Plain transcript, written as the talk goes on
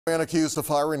Man accused of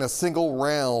firing a single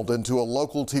round into a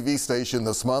local TV station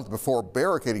this month before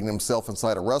barricading himself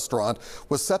inside a restaurant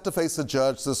was set to face a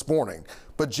judge this morning.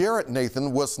 But Jarrett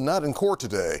Nathan was not in court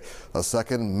today. A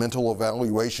second mental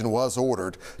evaluation was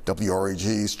ordered.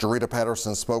 WREG's Jarita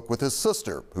Patterson spoke with his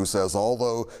sister, who says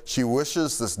although she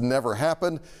wishes this never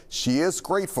happened, she is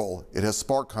grateful it has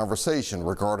sparked conversation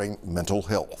regarding mental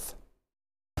health.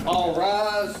 All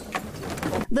rise.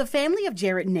 The family of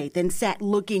Jarrett Nathan sat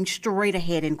looking straight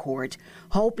ahead in court,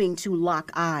 hoping to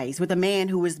lock eyes with a man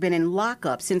who has been in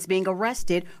lockup since being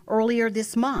arrested earlier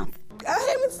this month. I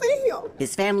haven't seen him.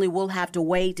 His family will have to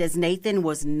wait as Nathan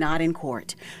was not in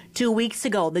court. 2 weeks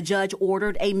ago, the judge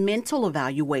ordered a mental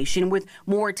evaluation with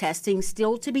more testing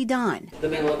still to be done. The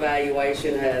mental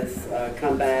evaluation has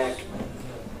come back.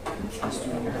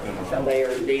 They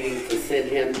are needing to send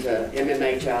him to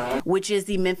MMHI, which is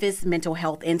the Memphis Mental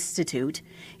Health Institute.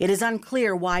 It is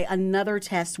unclear why another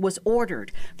test was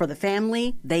ordered. For the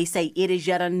family, they say it is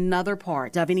yet another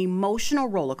part of an emotional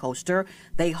roller coaster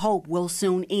they hope will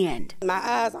soon end. My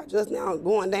eyes are just now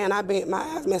going down. My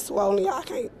eyes been swollen. I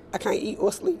can't eat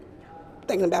or sleep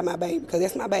thinking about my baby, because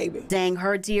that's my baby. Saying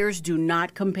her tears do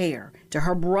not compare to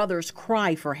her brother's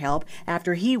cry for help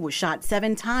after he was shot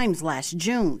 7 times last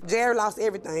June. Jared lost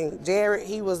everything. Jared,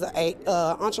 he was an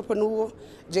entrepreneur.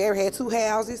 Jared had 2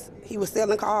 houses. He was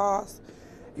selling cars,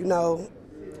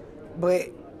 but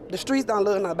the streets don't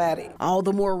love nobody. All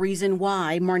the more reason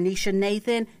why Marnisha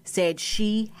Nathan said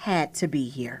she had to be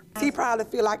here. He probably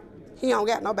feel like he don't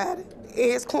got nobody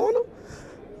in his corner.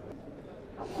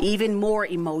 Even more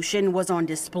emotion was on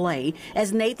display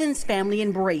as Nathan's family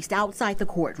embraced outside the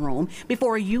courtroom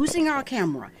before using our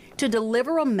camera to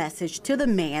deliver a message to the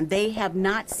man they have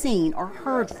not seen or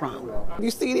heard from. You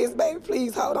see this, baby?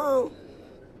 Please hold on.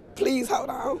 Please hold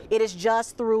on. It is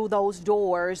just through those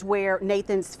doors where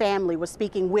Nathan's family was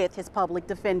speaking with his public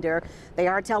defender. They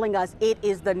are telling us it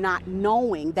is the not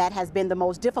knowing that has been the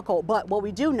most difficult. But what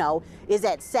we do know is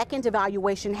that second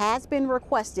evaluation has been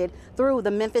requested through the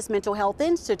Memphis Mental Health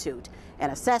Institute,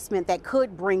 an assessment that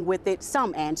could bring with it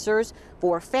some answers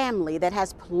for a family that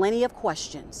has plenty of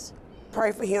questions.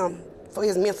 Pray for him, for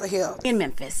his mental health. In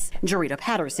Memphis, Jarita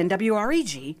Patterson,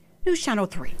 WREG, News Channel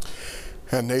 3.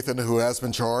 And Nathan, who has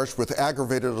been charged with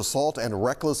aggravated assault and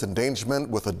reckless endangerment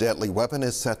with a deadly weapon,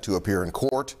 is set to appear in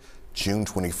court June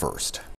 21st.